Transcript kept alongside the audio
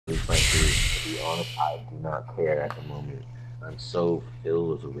frankly, to be honest, I do not care at the moment. I'm so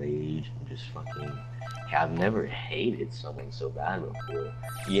filled with rage and just fucking. I've never hated someone so bad before.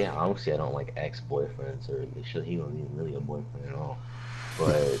 Yeah, honestly, I don't like ex-boyfriends, or he wasn't even really a boyfriend at all.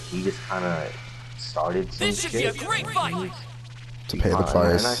 But he just kind of started some This should shit. be a great fight. To pay the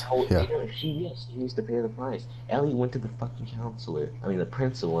price. And I told yeah. he needs to pay the price. Ellie went to the fucking counselor, I mean the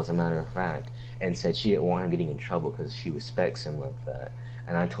principal as a matter of fact, and said she didn't want him getting in trouble because she respects him like that.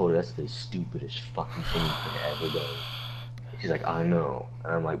 And I told her that's the stupidest fucking thing you can ever do. She's like, I know.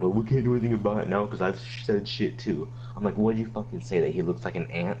 And I'm like, but we can't do anything about it now because I've said shit too. I'm like, what did you fucking say? That he looks like an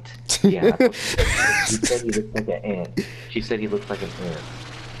ant? Yeah, she said he looks like an ant. She said he looks like an ant.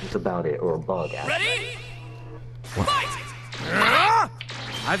 That's about it, or a bug. Actually. Ready? Fight!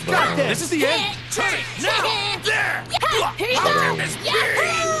 I've got this. This is the end. Turn it now. There. Here you go.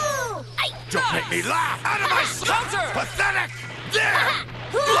 Yahoo! Don't make me laugh. Out of my counter. Pathetic. There.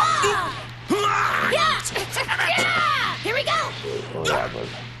 Here we go.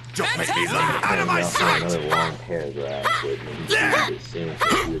 Don't make me laugh. Out of my sight. Another long paragraph with me saying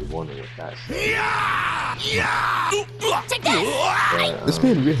you would wonder what that said. Take this. This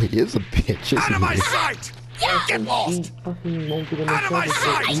man really is a bitch, Out of isn't my he? sight. Get lost! Out of my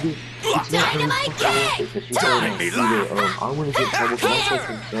sight! Dynamite kick! Don't make me laugh. I want to get trouble for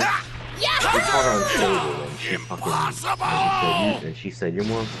myself. Impossible! And she said, you're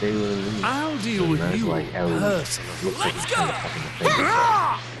more stable than me. I'll deal with That's you like Ellie. personally. Let's go!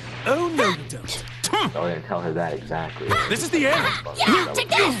 Oh no, you don't. I didn't tell her that exactly. This is the end. Yeah, take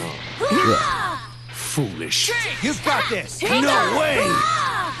this. Foolish. You've got this. No way.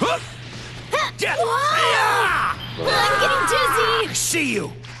 I'm getting dizzy. I see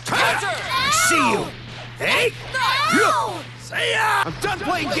you. I see you. Hey. No. See ya. I'm done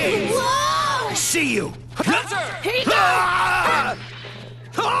playing games. Whoa. I see you. Here you go.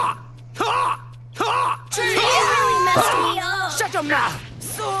 You really messed me up. Shut your mouth.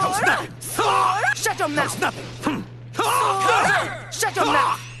 That was nothing. Shut your mouth. That was nothing. Shut your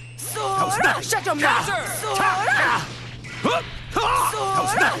mouth. That was nothing. Shut your mouth. That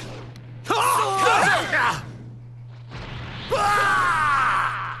was nothing.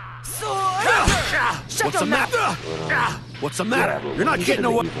 What's the matter? What's the matter? You're not getting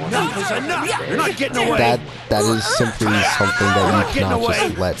away. Enough is enough. You're not getting away. That is simply something that you cannot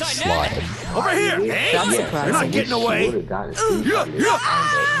just let slide. Over here. You're not getting away.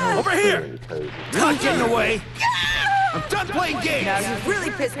 Over here. You're not getting away. I'm done playing games. Now you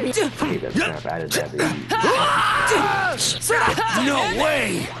really pissed me. No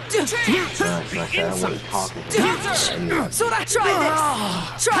way. Try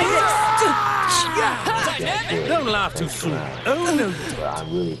this. Don't laugh too soon. Oh no.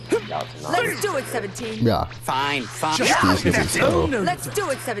 Let's do it, 17. Yeah. Fine. Just easy as hell. Let's do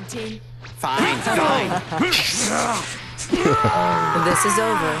it, 17. Fine. This is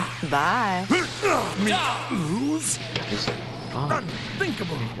over. Bye.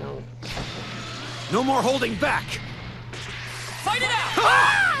 Unthinkable. No more holding back. Fight it out.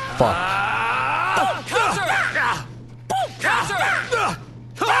 Fuck.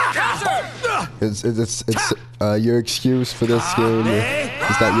 It's your excuse for this game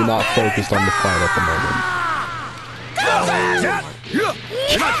is that you're not focused on the fight at the moment.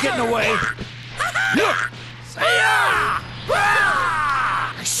 You're not getting away.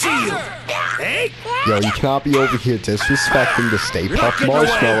 I see you. Hey. Yo, you cannot be over here disrespecting the Stay Puft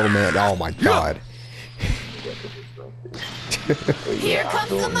Marshmallow Man. Oh my god. Here comes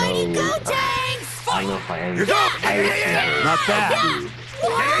the mighty Go-Tanks! I don't know if I am. Not bad.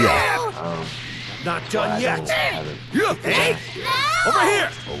 Yeah. Not done yet. Hey. No! Over here.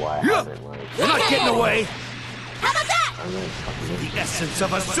 You're not getting away. How about that? The essence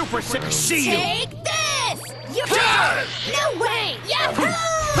of a super sick seal. Take this! You No way! Yahoo!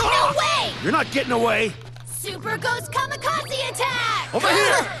 No way! You're not getting away. Super Ghost Kamikaze attack! Over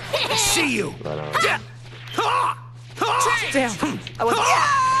here. I see you. Damn. I was.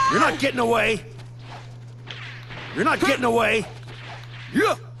 You're not getting away. You're not getting away.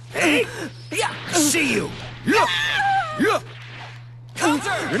 Hey. I see you. You're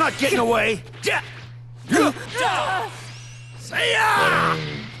not getting away. See ya.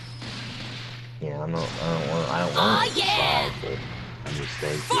 Yeah, I don't want Oh, to yeah. slide, but I'm just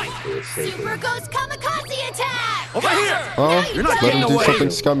thankful for the sake Super of Ghost Kamikaze attack! Over here. Well, You're not let getting him do away. something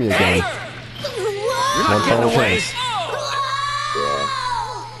scummy again. You're Whoa! not getting One away. chance.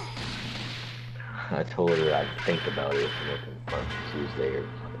 I told her I'd think about it on Tuesday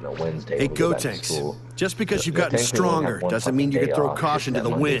or Wednesday. Hey, when we go back to Go-Tanks. school. Just because you've Yeah, gotten technically we only stronger have one doesn't mean you fucking can day throw off. caution to That the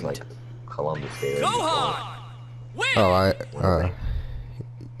Monday's wind. like Columbus Day. Go on. Win. Oh,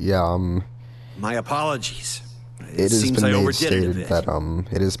 Yeah, My apologies. it has seems been I made overdid it a stated bit. that,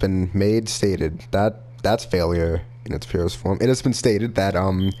 it has been made stated that that's failure in its purest form. It has been stated that,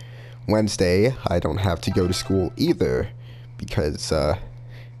 Wednesday, I don't have to go to school either, because, Fall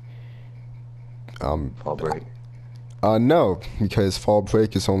break. no, because fall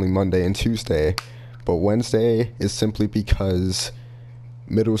break is only Monday and Tuesday, but Wednesday is simply because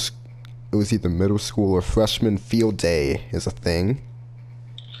it was either middle school or freshman field day is a thing.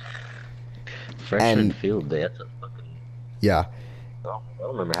 Freshman And- field day. That's a fucking. Yeah, I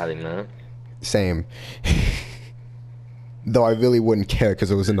don't remember having that. same. Though I really wouldn't care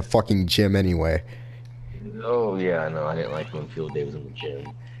because it was in the fucking gym anyway. Oh yeah, no, I didn't like when field day was in the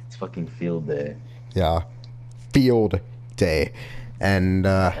gym. It's fucking field day. Yeah, field day, and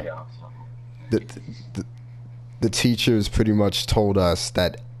Yeah. the teachers pretty much told us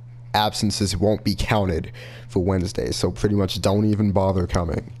that absences won't be counted for Wednesday, so pretty much don't even bother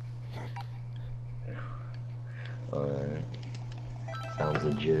coming. Sounds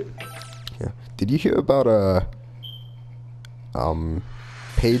legit. Yeah. Did you hear about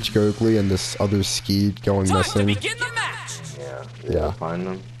Paige Gergley and this other ski going Time to missing? begin the match. Yeah. Did Yeah. I find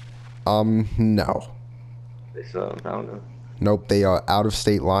them? No. They still haven't found them. Nope, they are out of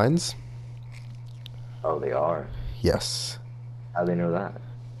state lines. Oh, they are. Yes. How do they know that?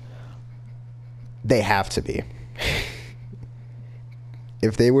 They have to be.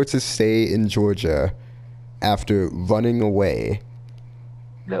 If they were to stay in Georgia after running away,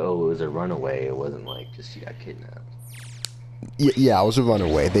 No, it was a runaway. It wasn't like just you got kidnapped. yeah, it was a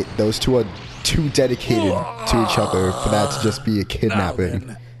runaway. Those two are too dedicated to each other for that to just be a Now kidnapping.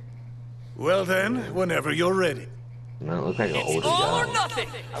 then. Well then, whenever you're ready. No, it looked like an older All or guy. nothing.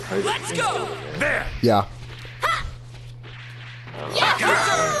 I've heard Let's it's go. older, man. There. Yeah,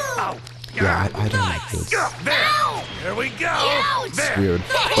 Ow. yeah, I don't know. It's There. Here we go. There. weird.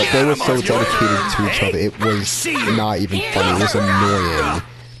 But they were so dedicated to each other, it was not even funny. It was annoying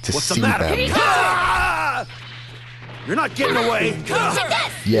to What's the see matter? them. Ah! You're not getting away.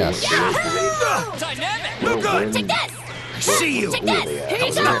 Yes. Dynamic. No good. Take this! I see you. Take this! Here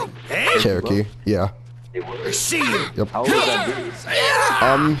you go! Hey. Cherokee, yeah. I see you. Yep. How old was that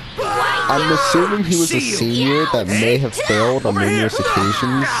dude? I'm assuming he was a senior that may have failed on numerous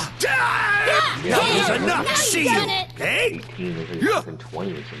occasions. That was enough. I see you. Hey. 18 or he's fucking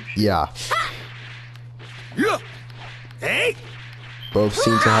 20 or some shit. Yeah. Hey. Both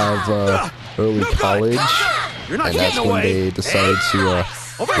seem to have early college, You're not and that's getting when away. they decided to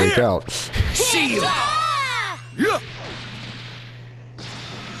Over break here. out. See you.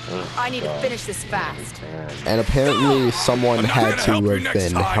 I need to finish this fast. And apparently someone had to have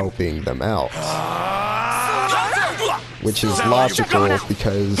been helping them out, which is logical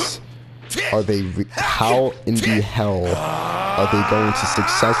because how in the hell are they going to Get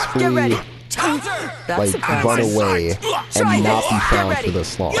successfully ready. That's like surprising. run away Try and not this. be Get found ready. for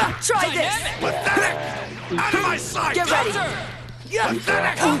this long? Try this. Out of my sight. Get ready. Big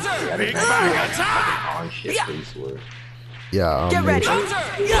bag of time. On shit, police were. Yeah, Get ready.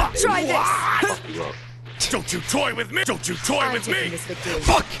 they- Try this. Fuck you up. Don't you toy with me. Don't you toy I'm with taking me. this victory.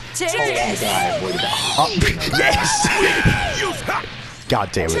 Fuck! Take Oh, this. God, I avoided that. Yes! Use ha. God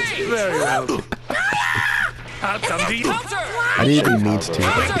damn it. Very well. I'll come to you. I didn't even need to.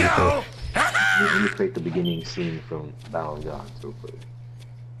 Here we people. go. Let me create the beginning scene from Battle of Gods real quick.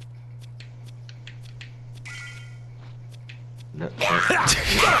 No,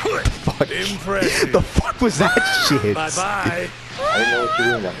 Impressive. The fuck was that shit? Bye bye. I didn't know what you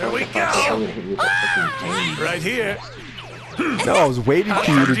were doing. Here we I thought go. you were gonna hit me with that fucking candy. Right here. No, I was waiting for you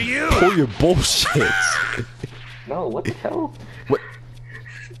come to to you. pull your bullshit. No, what the hell? What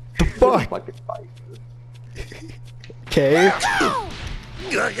the fuck? Fucking fight. Okay.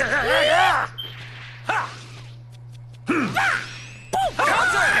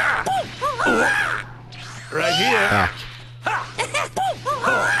 Right here.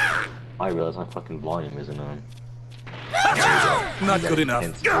 Ah, I realize my fucking volume isn't on. Not good enough.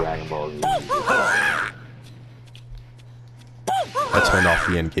 Hence Dragon Ball Z. I turned off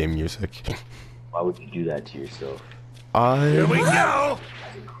the end-game music. Why would you do that to yourself? Here we I... go.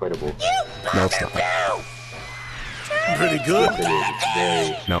 Incredible. No, it's not. Pretty good. It is. It's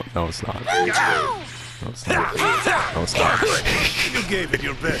very, No, it's not. very good. No, it's not. No, it's not. You gave it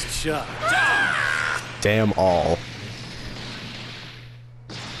your best shot. Damn all.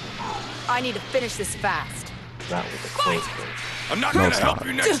 I need to finish this fast. That was a close one. I'm not No, gonna it's help not.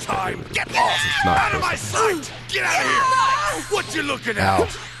 you next time. Get lost. not Out of my close. sight. Get out of here. What you looking at? Ow.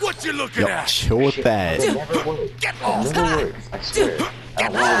 What you looking Yo, at? chill with that. It never works. Get It lost. never works. I swear. I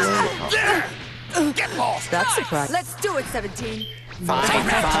don't want to learn it. There. Get lost. That's surprising. Let's do it, 17.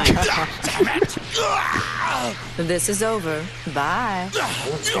 This is over. Bye.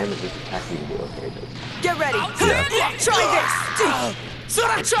 What damage does attack you do? Okay, it does. Get ready. Yeah. Try this.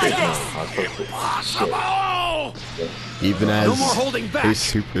 Try this. I was supposed to shit. Even as No more holding back. a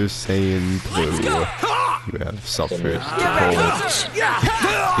Super Saiyan Blue, you have suffered the Get ready. cold. Yes.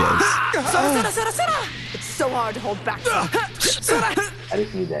 It's so hard to hold back. I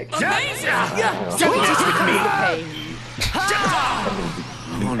just need that key. Let me teach you the pain.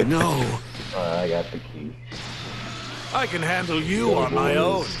 Oh no. I got the key. I can handle you on my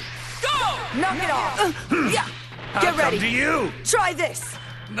own. Knock it off. Yeah. I'll Get come ready. to you. Try this.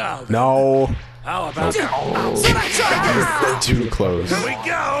 Now, then, No. how about Try Too close. Here we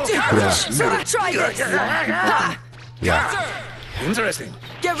go. this. Try this. Yeah. Interesting.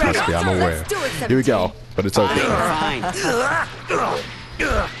 Get ready. Trust me, I'm aware. Let's do it, Here we go. But it's okay.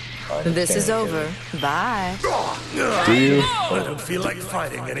 This is over. Bye. Do you? I don't feel like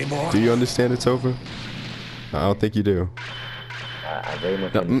fighting anymore. Do you understand it's over? I don't think you do. I very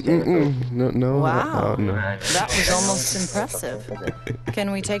much understand. No. Wow. No. That was almost impressive.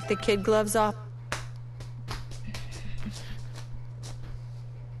 Can we take the kid gloves off?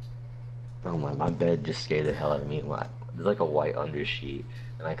 Oh my bed just scared the hell out of me. There's like a white undersheet,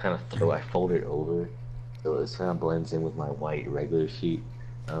 and I fold it over, so it kind of blends in with my white regular sheet.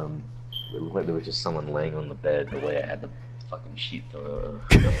 It looked like there was just someone laying on the bed the way I had the fucking sheet thrown.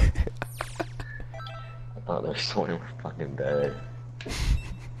 I thought there was someone in my fucking bed.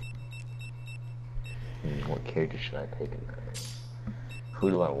 What character should I pick in that? Who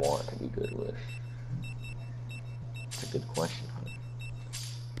do I want to be good with? That's a good question, huh?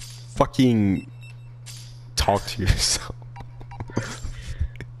 Fucking talk to yourself.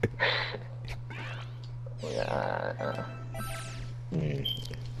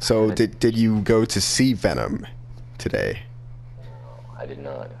 So did you go to see Venom today? I did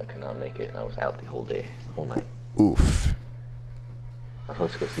not. I could not make it. I was out the whole night. Oof. I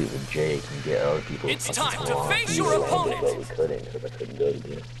was supposed to go see it with Jake and get other people. It's time to face your opponent. But we couldn't because I couldn't go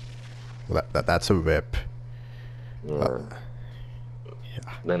to it. Well, that's a rip. Yeah.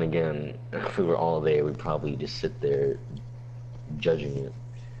 Then again, if we were all there, we'd probably just sit there judging it.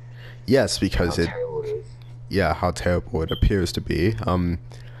 Yes, because How terrible it is. yeah, how terrible it appears to be.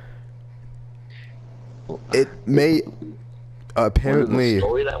 It may apparently Was the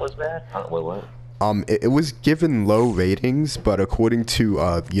story that was bad? Wait, what? it was given low ratings, but according to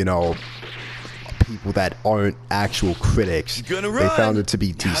people that aren't actual critics, they found it to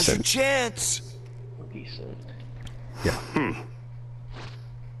be decent. Chance. Decent. Yeah.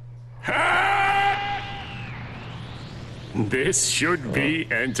 This should be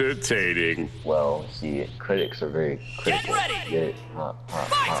entertaining. Well, see, critics are very critical. ready. Get it?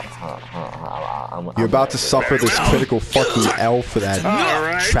 You're about to suffer this critical fucking L for that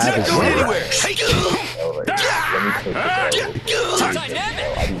travesty. Let me take this L.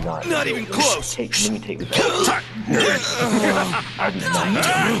 Dynamic. I do not. Not even close. Let me take this L. I do not.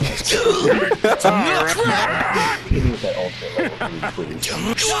 Hit me with that ultimate level, please.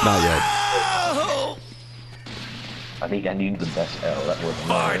 Not yet. I need the best L. That was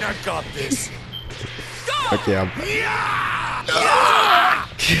Fine, I got this. Okay, Out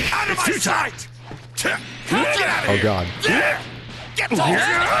of my sight. Get out of oh here. god. Get down.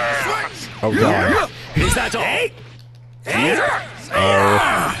 Oh god. Is that all?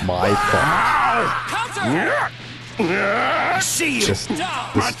 Oh my fuck. See you.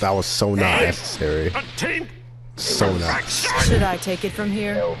 That was so not necessary. A team. So not. Should I take it from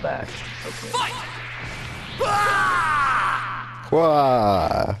here? L back. Okay.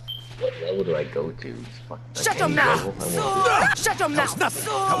 Wah. What level do I go to? Shut your mouth! Shut your mouth!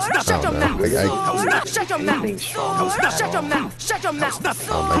 Shut your mouth! Shut your mouth! Shut your mouth! Shut your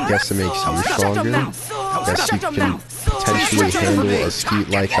mouth! I guess it makes you stronger. Guess you can potentially handle a skeet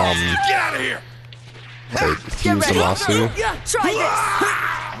like Get out of here. Fusamasu. Try this!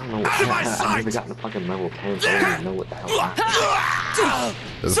 I don't know. I've never gotten to fucking level 10, so I don't even know what the hell happened.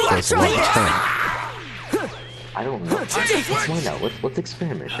 This is level 10. I don't know. Let's find out. Let's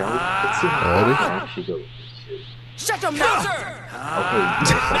experiment, shall we? Let's see how Ready? it actually goes. Shut your mouth!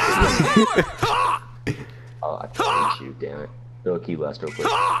 Okay. Oh, I can't shoot, damn it. Throw a key blast real quick.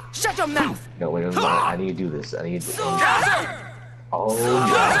 Shut your mouth! No, wait, no, I need to do this. I need to. Oh,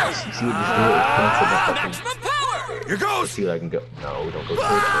 yes. See what this Maximum power. Here goes. See what I can go. No, don't go towards it.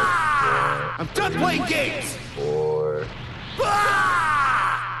 I'm done playing games. 4.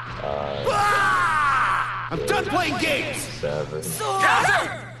 I'm done playing games. 7.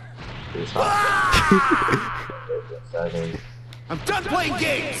 I'm done playing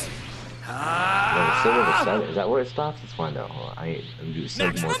games. No, still over 7. Is that where it stops? Let's find out. Hold on. I'm gonna do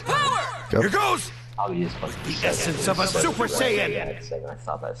 7 more times. Yep. Here goes! I'll use fucking The essence of a Super Saiyan! Yeah, it's 7. I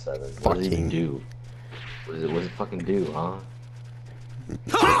stopped at 7. What does it even do? What does it fucking do, huh?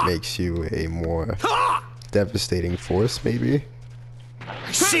 It makes you a more devastating force, maybe.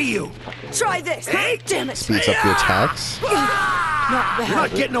 I see you! Try this. Hey! Damn it. Speeds up your attacks. Not You're bad.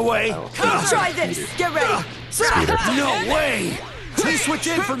 not getting away! Try this. Get ready. Speeder. No way! Please switch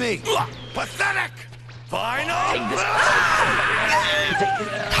in for me! Pathetic! Final!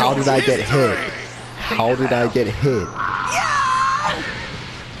 How did I get hit? How did I get hit?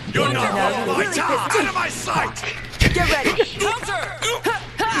 You're not worth my time! Out of my sight! Get ready. Counter!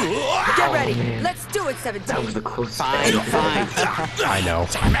 Get ready. Let's do it, 17. That was the closest. Fine.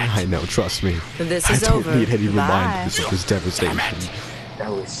 I know, trust me. This I is don't over. need any Bye. reminders of this devastation. That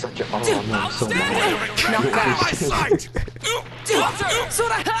was such a. Oh, no, I'm so mad. Not Out of bad. my sight!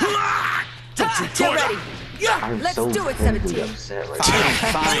 Get ready. I'm Let's so do it, incredibly 17. upset right now.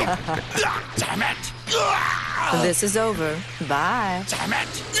 Damn it! This is over. Bye. Damn it!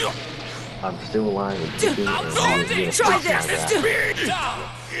 I'm still alive and kicking and Try this.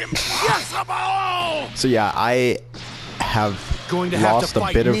 Impossible! So yeah, I have Going to have lost to a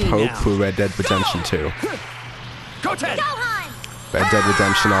fight bit of me hope now. for Red Dead Redemption 2. Go, Ted! Red Dead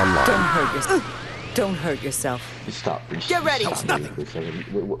Redemption Online. Don't hurt yourself. Just stop. Just Get ready. Stop Nothing. for a second.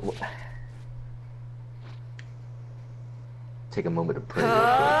 What? Take a moment to pray. Real quick.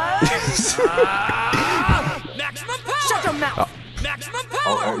 Maximum power! Shut your mouth. Maximum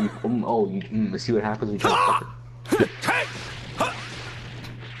power! You see what happens when you try to fucking.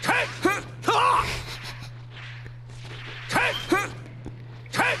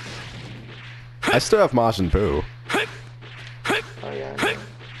 I still have Majin Buu. Oh yeah.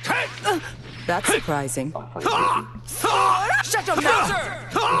 I know. That's surprising. Oh, fucking Shut your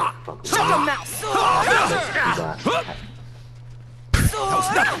mouth. fuck. Shut your mouth.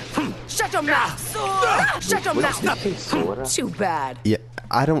 Shut your mouth. Shut your mouth. Hey, Sora. Too bad. Yeah,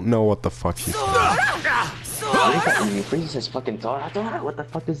 I don't know what the fuck he's saying. What is that mean? Freeze says fucking Sora. What the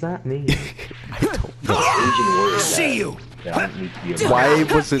fuck does that mean? I don't know. Asian word. See you! That I don't need to be a Why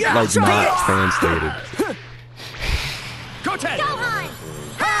was it like not translated? Go, Ted!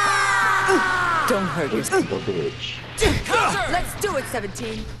 Don't hurt yourself. Go bitch. Let's do it,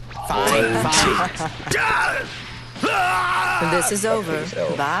 17. Fine. This is over.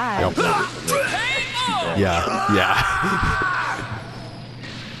 Bye. Yep. Yeah.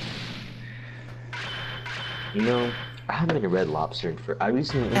 You know, I haven't been to Red Lobster for. I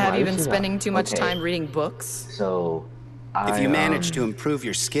recently. Have I you been recently- spending too much okay, time reading books? So, If you manage to improve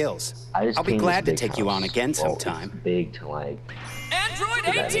your skills, I just I'll be came glad to this big take you on house. again Well, it's sometime. big to like Android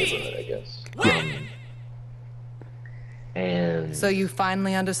that 18! neighborhood, I guess. Win! And So you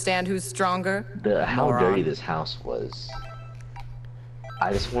finally understand who's stronger? how Moron. dirty this house was.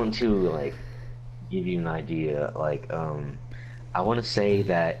 I just want to like give you an idea. Like, I want to say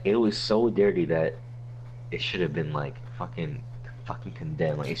that it was so dirty that it should have been like fucking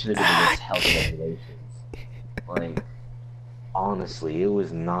condemned. Like, it should have been against health regulations. Like, honestly, it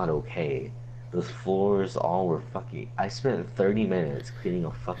was not okay. Those floors all were fucking. I spent 30 minutes cleaning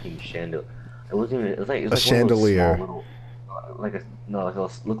a fucking chandelier. It wasn't even. It was like one of those chandelier. small little, like a no, like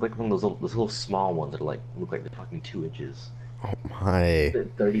look like one of those little small ones that are like look like they're fucking 2 inches. Oh my. I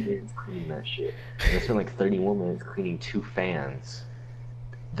spent 30 minutes cleaning that shit. And I spent like 31 minutes cleaning 2 fans.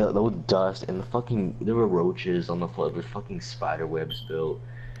 There was dust and there were roaches on the floor. There were fucking spider webs built.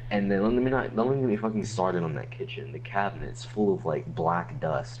 And then don't let me fucking started on that kitchen. The cabinet's full of like black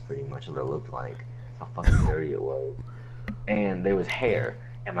dust, pretty much what it looked like. How fucking dirty it was. And there was hair.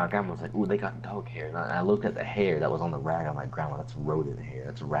 And my grandma was like, "Ooh, they got dog hair." And I looked at the hair that was on the rag. I'm like, "Grandma, that's rodent hair.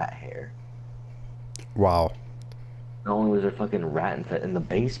 That's rat hair." Wow. Not only was there fucking rat in the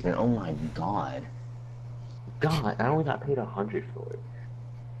basement. Oh my god. God, I only got paid 100 for it.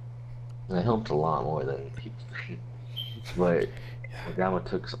 And it helped a lot more than people think. But my grandma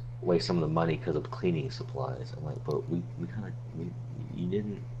took away some of the money because of cleaning supplies. I'm like, but you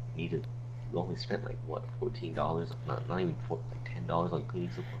didn't need to. You only spent like what, $14? Not even like $10 on cleaning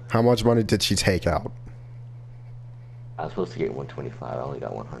supplies. How much money did she take out? I was supposed to get 125. I only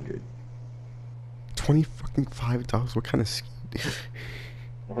got 100. $25? What kind of skeet? I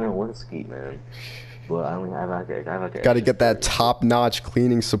don't know what a skeet, man. But I only have like Gotta get that top-notch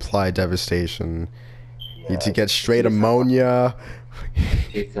cleaning supply devastation. Need to get straight ammonia.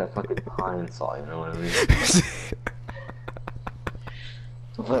 It's that fucking pine saw, you know what I mean?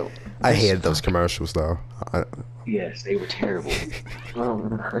 But I hated those commercials though. yes, they were terrible.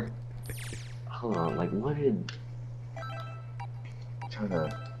 Hold on, like what did? I'm trying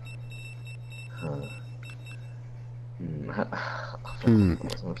to. What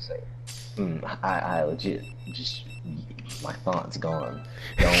was I gonna say? I legit just my thought's gone.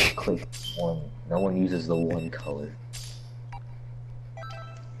 Don't click one. No one uses the one color.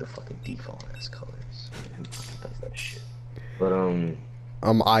 The fucking default ass colors. Who fucking does that shit? But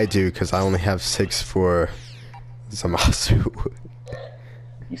I do, because I only have 6 for Zamasu.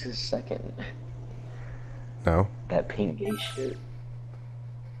 You said second. No. That pink gay shit.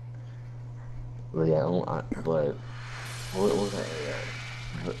 Well, yeah, but what was that?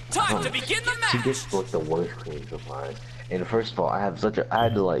 Time to begin the She match. gets like the worst clean supplies. And first of all, I had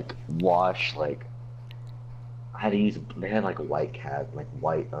to like wash like. I had to use. They had like white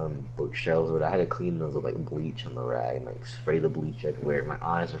bookshelves, but I had to clean those with like bleach on the rag and like spray the bleach everywhere. My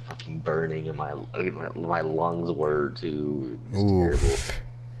eyes are fucking burning and my lungs were too. It's terrible.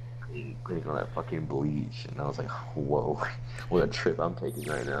 Cleaning all that fucking bleach, and I was like, whoa, what a trip I'm taking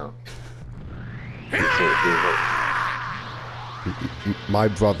right now. My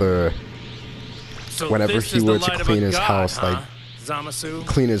brother, So whenever this he is the would light of clean a his god, house, huh? like Zamasu.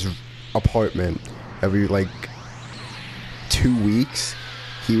 clean his apartment every like 2 weeks,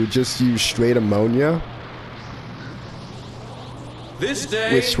 he would just use straight ammonia, This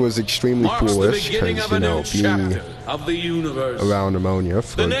day which was extremely marks the foolish beginning because, of a you know, new being chapter of the universe. around ammonia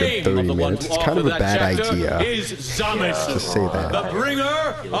for The a good name 30 of the one minutes, who it's kind of authored a that bad chapter idea is Zamasu, to say that. the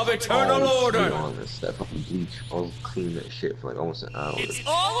bringer of eternal order. That fucking bleach. I was cleaning that shit for like almost an hour. It's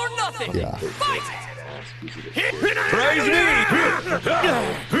all or nothing. Yeah. Fight! Praise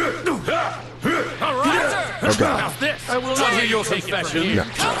All right. Okay. How's this? I will not hear your confession. No.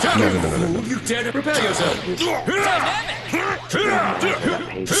 You dare to prepare yourself.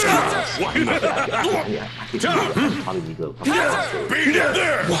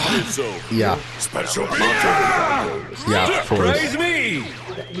 Yeah. Special Yeah, for Praise me.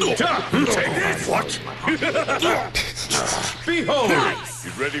 Take this. What? Behold.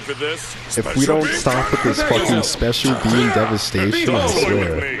 You ready for this? if we don't stop with this fucking special beam devastation, I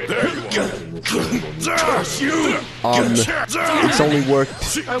swear. There you are. It's only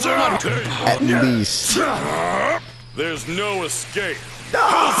worked at least. There's no escape.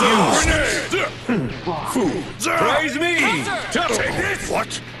 Praise me. Take this.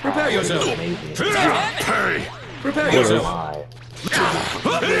 What? Prepare yourself. Prepare yourself.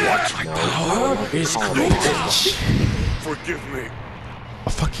 Is crazy. Forgive me. A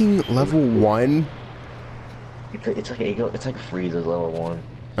fucking level 1? It's like Frieza's level 1.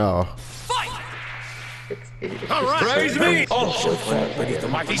 Oh. Fight! It's All right. Praise me. Oh, Beneath the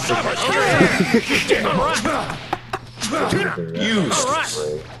mighty summer. Used.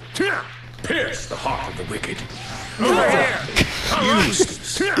 Pierce the heart of the wicked.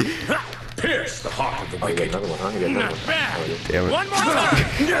 Used. Pierce the heart of the wicked. another one, huh? You got another one. Bad. Damn it. One more time.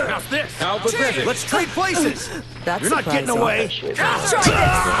 How's this? How pathetic. Let's trade places. That's You're not getting surprising. away. Shit.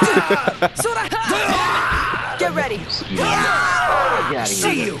 Get ready.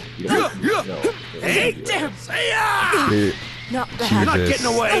 See you. Hey, damn. Dude, Not bad. not getting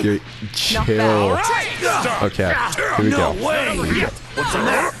away. You're chill. Right. Okay, here we No go. way. What's the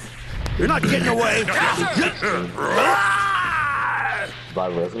matter? You're not getting away. By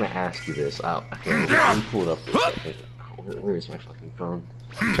the way, I was gonna ask you this. Let me pull it up for a second. Where is my fucking phone?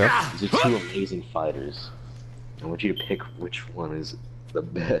 Okay. These are two amazing fighters. I want you to pick which one is the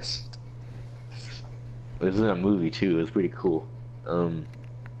best. This is a movie too. It's pretty cool.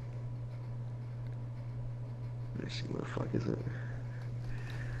 Let's see, what the fuck is it?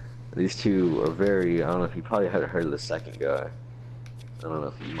 These two are very. I don't know if you probably haven't heard of the second guy. I don't know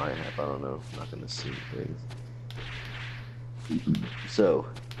if you might have. I don't know. I'm not gonna see things. So,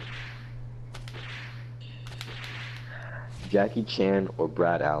 Jackie Chan or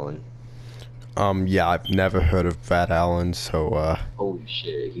Brad Allen? Yeah, I've never heard of Brad Allen, so, Holy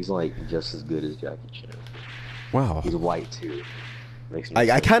shit, he's like just as good as Jackie Chan. wow. He's white too. Makes me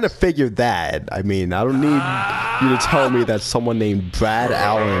I kind of figured that. I mean, I don't need you to tell me that someone named Brad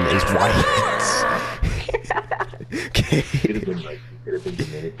Allen is white. Okay. could have been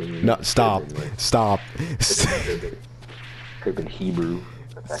Dominican. No, stop. Stop. Could have been Hebrew.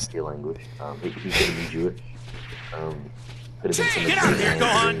 That's your language. He could have been Jewish. Could have been some Get out of here,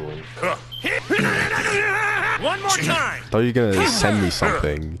 England. One more time. Thought you were gonna send me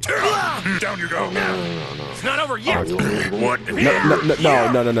something. Down you go. It's not over yet. What?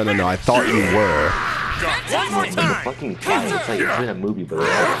 No. I thought you were. One more The time. fucking fight, it's like it's in a movie, but it's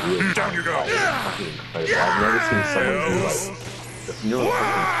like real. Down you go. Fucking incredible. I've never seen someone do like, you know,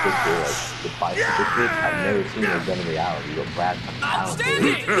 fucking kid, like the bicycle kid. I've never seen it done in reality. But Brad fucking Allen did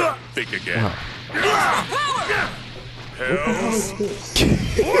it. Outstanding! Think again. Power! hell's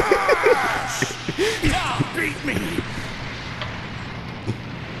Beat me!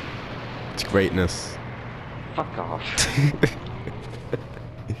 It's greatness. Fuck off.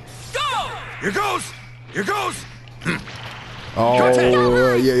 Here goes! Here goes!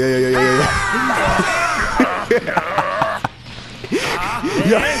 Oh, yeah.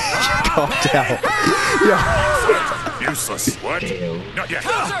 Yeah, calmed out. Yeah. useless? What? Not yet.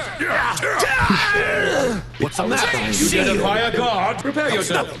 What's the matter? You did a fire guard. Prepare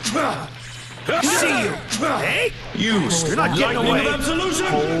yourself. See you. Hey? You're not getting away.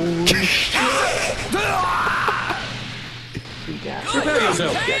 Absolution. Prepare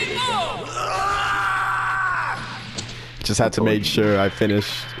yourself. Just had to make sure I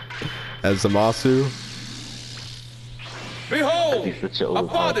finished as Zamasu. Behold, Such an a overpowered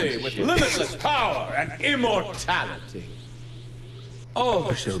body piece of with shit. limitless power and immortality.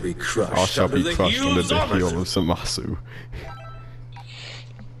 All shall be crushed. All shall be under the crushed under heels the of heel it. of Zamasu.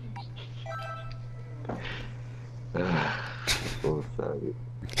 So sorry.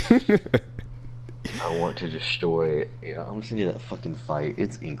 I want to destroy it. Yeah, I'm listening to that fucking fight.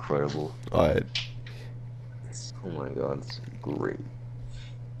 It's incredible. Alright. Oh my god, it's great.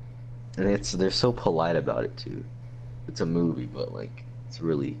 And they're so polite about it too. It's a movie, but like it's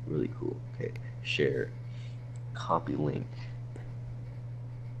really, really cool. Okay, share. Copy link.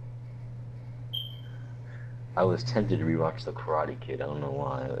 I was tempted to rewatch The Karate Kid, I don't know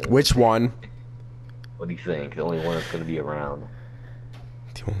why. Which one? What do you think? The only one that's gonna be around.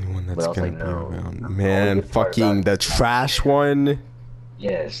 The only one that's But I was gonna like, be no. around. The Man, only good part fucking about the it- trash one.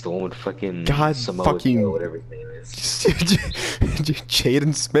 Yes, the one with fucking God Samoa fucking- Joe, whatever his name is.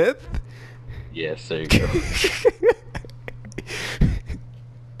 Jaden Smith? Yes, there you go.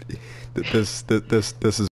 This is